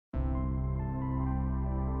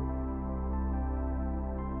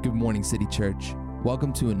Good morning, City Church.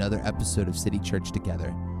 Welcome to another episode of City Church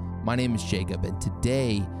Together. My name is Jacob, and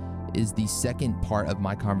today is the second part of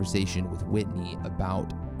my conversation with Whitney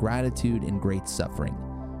about gratitude and great suffering.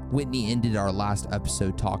 Whitney ended our last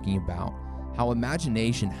episode talking about how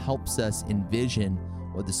imagination helps us envision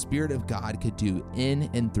what the Spirit of God could do in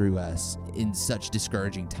and through us in such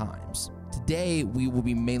discouraging times. Today, we will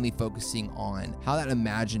be mainly focusing on how that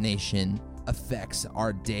imagination affects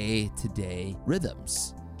our day-to-day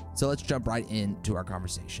rhythms. So let's jump right into our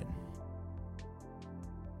conversation.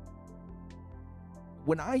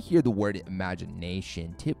 When I hear the word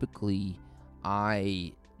imagination, typically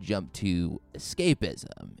I jump to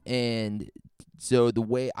escapism. And so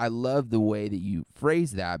I love the way that you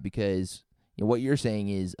phrase that, because what you're saying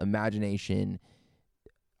is imagination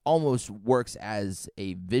almost works as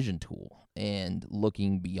a vision tool and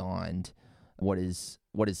looking beyond what is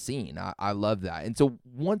seen. I love that. And so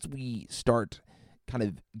once we start kind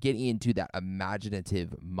of getting into that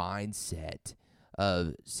imaginative mindset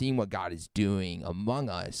of seeing what God is doing among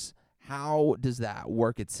us, how does that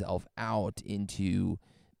work itself out into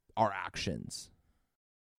our actions?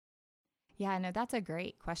 Yeah, no, that's a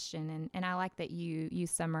great question. And I like that you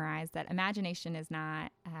summarize that imagination is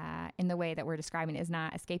not, in the way that we're describing it, is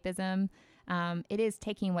not escapism. It is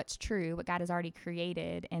taking what's true, what God has already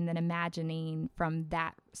created, and then imagining from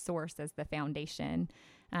that source as the foundation.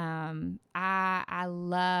 I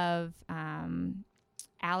love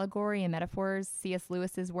allegory and metaphors, C.S.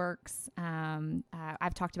 Lewis's works.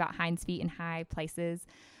 I've talked about Hind's Feet in High Places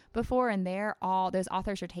before, and those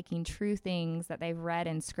authors are taking true things that they've read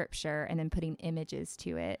in Scripture and then putting images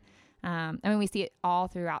to it. We see it all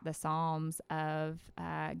throughout the Psalms of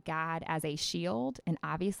God as a shield, and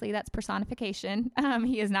obviously that's personification.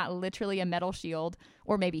 He is not literally a metal shield,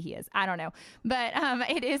 or maybe he is. I don't know. But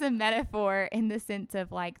it is a metaphor in the sense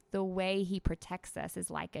of like the way he protects us is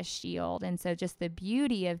like a shield. And so just the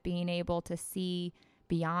beauty of being able to see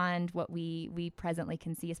beyond what we presently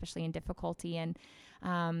can see, especially in difficulty. And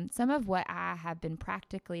some of what I have been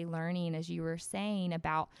practically learning, as you were saying,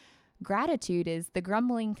 about gratitude is the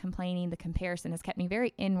grumbling, complaining, the comparison has kept me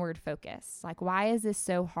very inward focused. Like, why is this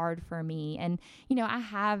so hard for me? And,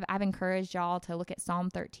 I've encouraged y'all to look at Psalm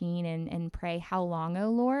 13 and pray, how long, O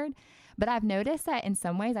Lord? But I've noticed that in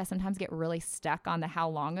some ways I sometimes get really stuck on the how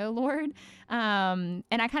long, O Lord? And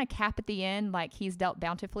I kind of cap at the end, like he's dealt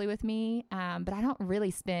bountifully with me. But I don't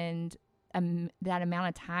really spend that amount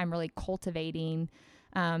of time really cultivating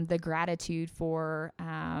the gratitude for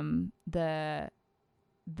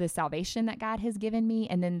the salvation that God has given me,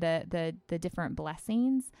 and then the different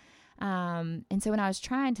blessings. And so when I was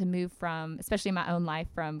trying to move from, especially in my own life,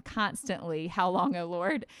 from constantly, how long, O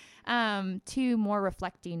Lord, to more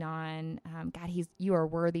reflecting on, God, you are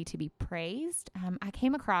worthy to be praised. I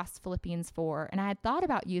came across Philippians 4, and I had thought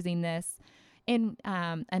about using this in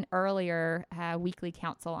an earlier weekly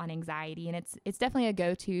counsel on anxiety, and it's definitely a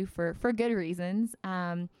go-to for good reasons.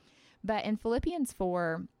 But in Philippians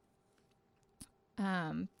 4,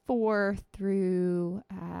 4 through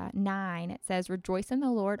 9, it says, rejoice in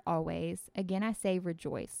the Lord always. Again, I say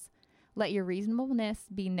rejoice. Let your reasonableness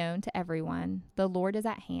be known to everyone. The Lord is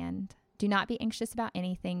at hand. Do not be anxious about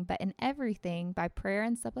anything, but in everything, by prayer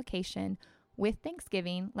and supplication, with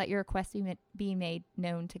thanksgiving, let your requests be made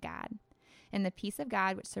known to God. And the peace of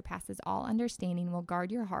God, which surpasses all understanding, will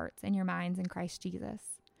guard your hearts and your minds in Christ Jesus.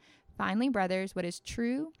 Finally, brothers, what is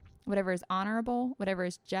true, whatever is honorable, whatever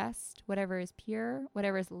is just, whatever is pure,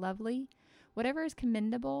 whatever is lovely, whatever is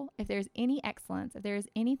commendable, if there is any excellence, if there is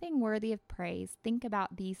anything worthy of praise, think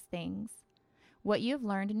about these things. What you have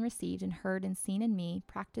learned and received and heard and seen in me,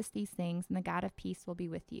 practice these things, and the God of peace will be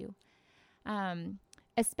with you.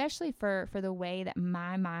 Especially for the way that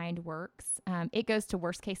my mind works, it goes to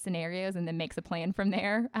worst case scenarios and then makes a plan from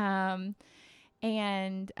there.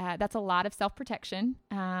 And that's a lot of self-protection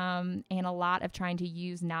and a lot of trying to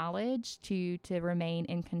use knowledge to remain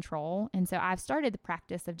in control. And so I've started the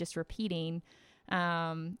practice of just repeating,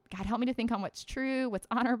 God, help me to think on what's true, what's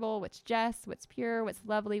honorable, what's just, what's pure, what's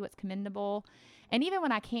lovely, what's commendable. And even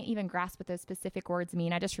when I can't even grasp what those specific words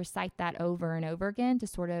mean, I just recite that over and over again to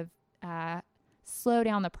sort of slow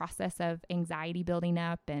down the process of anxiety building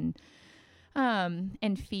up and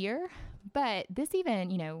fear. But this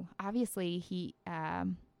even, obviously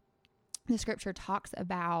the scripture talks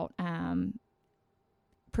about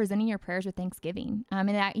presenting your prayers with thanksgiving. And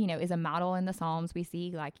that, is a model in the Psalms. We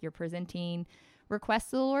see like you're presenting requests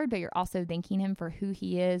to the Lord, but you're also thanking him for who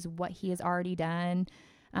he is, what he has already done.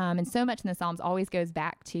 And so much in the Psalms always goes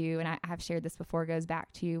back to, and I've shared this before, goes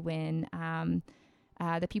back to when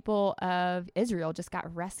the people of Israel just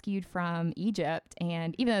got rescued from Egypt.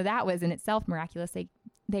 And even though that was in itself miraculous,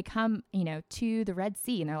 they come, to the Red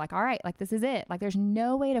Sea and they're like, all right, like this is it. Like there's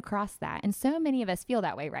no way to cross that. And so many of us feel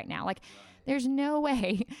that way right now. Like there's no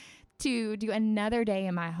way to do another day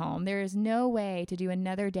in my home. There is no way to do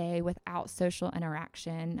another day without social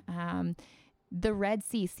interaction. The Red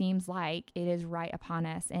Sea seems like it is right upon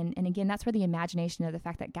us. And again, that's where the imagination of the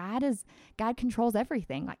fact that God controls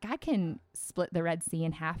everything. Like God can split the Red Sea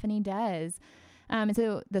in half, and he does. And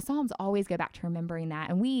so the Psalms always go back to remembering that.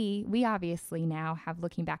 And we obviously now have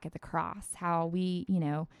looking back at the cross, how we,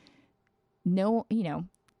 know,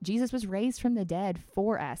 Jesus was raised from the dead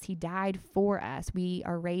for us. He died for us. We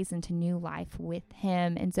are raised into new life with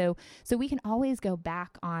him. And so we can always go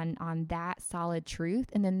back on that solid truth.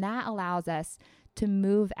 And then that allows us to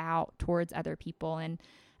move out towards other people. And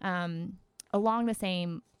along the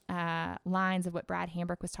same lines of what Brad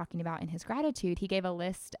Hambrick was talking about in his gratitude, he gave a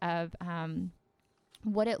list of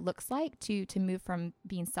what it looks like to move from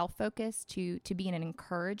being self-focused to being an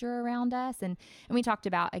encourager around us. And we talked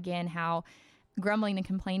about, again, how grumbling and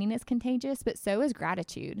complaining is contagious, but so is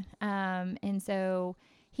gratitude. And so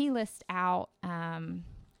he lists out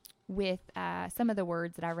with some of the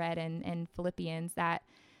words that I read in Philippians that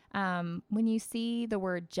when you see the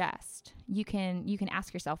word just, you can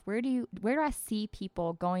ask yourself, where do I see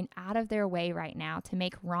people going out of their way right now to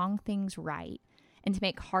make wrong things right and to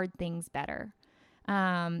make hard things better?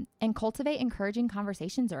 And cultivate encouraging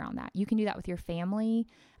conversations around that. You can do that with your family.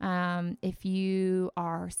 If you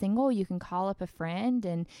are single, you can call up a friend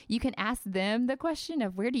and you can ask them the question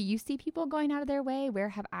of, where do you see people going out of their way? Where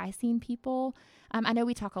have I seen people? I know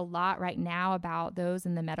we talk a lot right now about those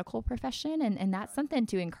in the medical profession, and that's something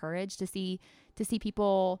to encourage, to see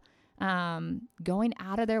people going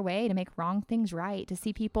out of their way to make wrong things right, to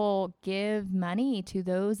see people give money to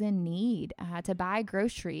those in need, to buy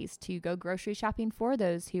groceries, to go grocery shopping for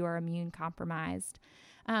those who are immune compromised.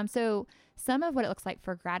 So some of what it looks like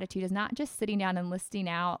for gratitude is not just sitting down and listing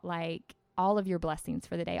out like all of your blessings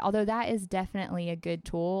for the day, although that is definitely a good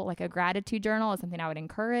tool. Like a gratitude journal is something I would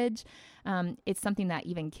encourage. It's something that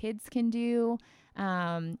even kids can do.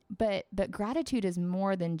 But gratitude is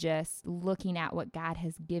more than just looking at what God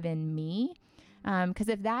has given me. Because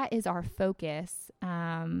if that is our focus,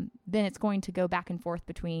 then it's going to go back and forth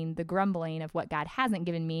between the grumbling of what God hasn't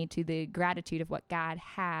given me to the gratitude of what God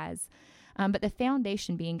has. But the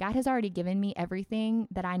foundation being, God has already given me everything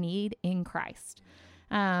that I need in Christ.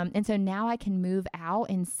 And so now I can move out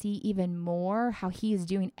and see even more how he is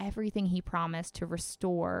doing everything he promised to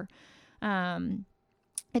restore.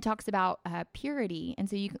 It talks about purity. And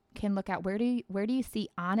so you can look at where do you see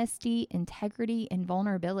honesty, integrity, and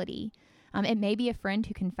vulnerability. It may be a friend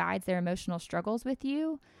who confides their emotional struggles with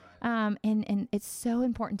you. And it's so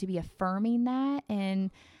important to be affirming that.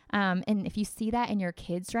 And if you see that in your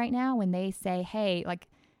kids right now, when they say, hey, like,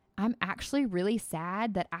 I'm actually really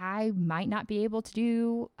sad that I might not be able to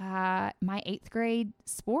do my 8th grade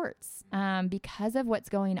sports because of what's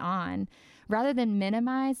going on. Rather than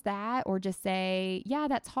minimize that or just say, yeah,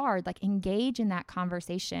 that's hard, like engage in that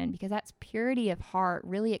conversation, because that's purity of heart,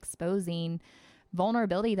 really exposing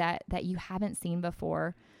vulnerability that you haven't seen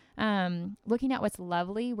before. Looking at what's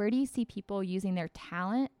lovely, where do you see people using their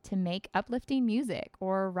talent to make uplifting music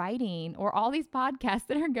or writing or all these podcasts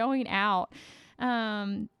that are going out?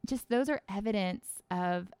 Just those are evidence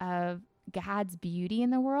of God's beauty in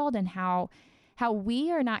the world, and how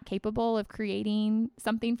we are not capable of creating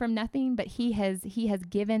something from nothing, but he has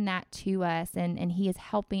given that to us, and he is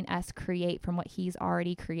helping us create from what he's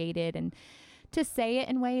already created, and to say it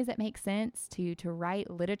in ways that make sense, to write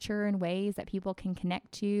literature in ways that people can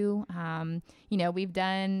connect to. We've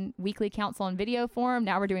done weekly counsel in video form.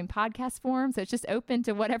 Now we're doing podcast form. So it's just open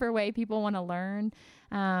to whatever way people want to learn.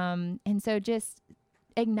 And so just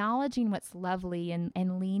acknowledging what's lovely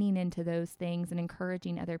and leaning into those things and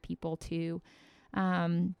encouraging other people to,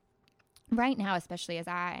 right now, especially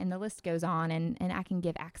and the list goes on, and I can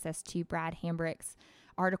give access to Brad Hambrick's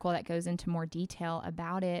article that goes into more detail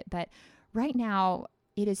about it. But right now,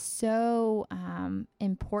 it is so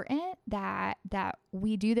important that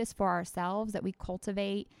we do this for ourselves, that we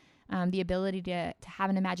cultivate the ability to have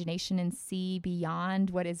an imagination and see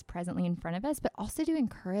beyond what is presently in front of us, but also to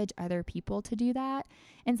encourage other people to do that.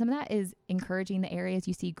 And some of that is encouraging the areas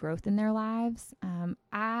you see growth in their lives.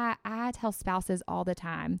 I tell spouses all the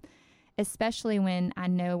time, especially when I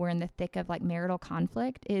know we're in the thick of like marital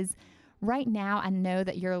conflict, is right now, I know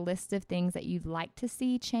that your list of things that you'd like to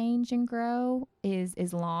see change and grow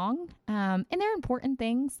is long. And they're important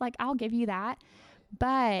things, like I'll give you that.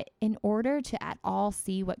 But in order to at all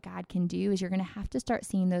see what God can do, is you're going to have to start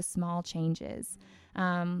seeing those small changes.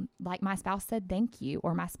 Like my spouse said, thank you,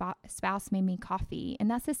 or my spouse made me coffee. And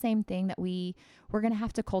that's the same thing that we're going to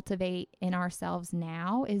have to cultivate in ourselves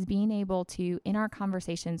now, is being able to, in our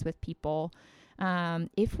conversations with people,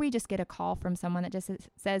 if we just get a call from someone that just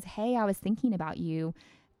says, hey, I was thinking about you,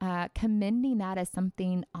 commending that as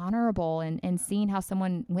something honorable, and seeing how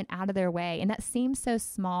someone went out of their way. And that seems so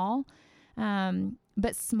small,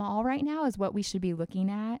 but small right now is what we should be looking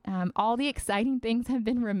at. All the exciting things have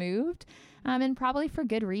been removed, and probably for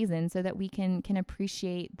good reason, so that we can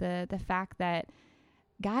appreciate the fact that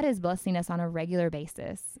God is blessing us on a regular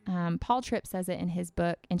basis. Paul Tripp says it in his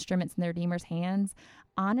book, Instruments in the Redeemer's Hands.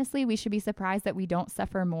 Honestly, we should be surprised that we don't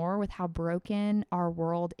suffer more with how broken our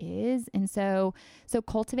world is. And so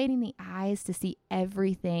cultivating the eyes to see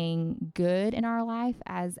everything good in our life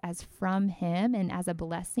as from him, and as a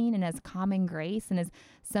blessing, and as common grace, and as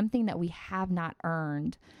something that we have not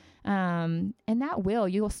earned. And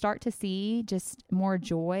that you'll start to see just more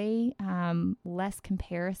joy, less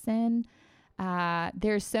comparison.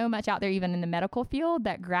 There's so much out there, even in the medical field,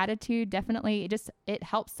 that gratitude definitely, it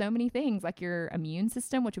helps so many things, like your immune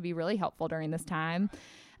system, which would be really helpful during this time.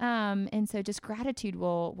 And so just gratitude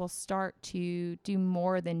will start to do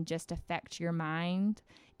more than just affect your mind.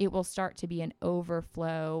 It will start to be an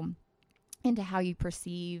overflow into how you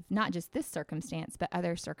perceive not just this circumstance, but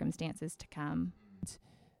other circumstances to come.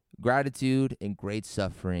 Gratitude and great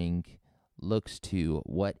suffering looks to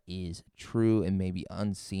what is true and maybe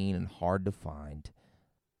unseen and hard to find,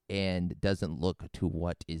 and doesn't look to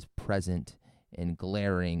what is present and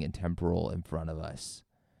glaring and temporal in front of us.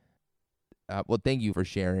 Well, thank you for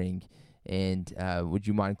sharing, and would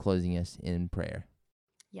you mind closing us in prayer?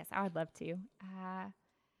 Yes, I would love to.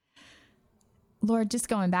 Lord, just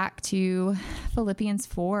going back to Philippians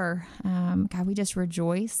 4, God, we just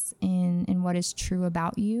rejoice in what is true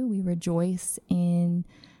about you. We rejoice in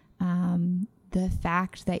the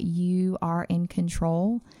fact that you are in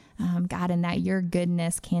control, God, and that your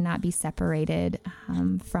goodness cannot be separated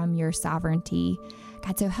from your sovereignty.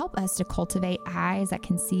 God, so help us to cultivate eyes that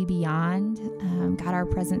can see beyond, God, our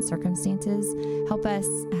present circumstances. Help us,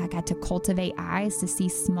 God, to cultivate eyes to see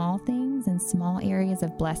small things and small areas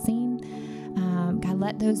of blessing. God,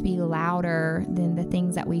 let those be louder than the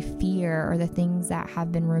things that we fear or the things that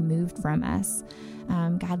have been removed from us.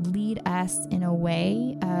 God, lead us in a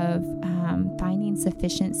way of finding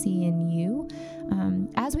sufficiency in you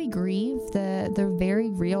as we grieve the very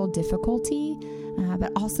real difficulty,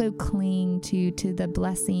 but also cling to the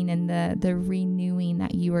blessing and the renewing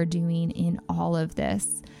that you are doing in all of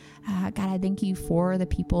this. God, I thank you for the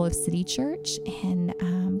people of City Church, and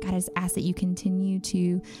God, I just ask that you continue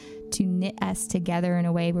to knit us together in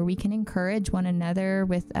a way where we can encourage one another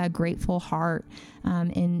with a grateful heart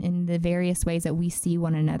in the various ways that we see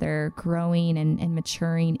one another growing and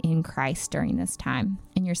maturing in Christ during this time.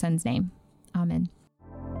 In your Son's name, amen.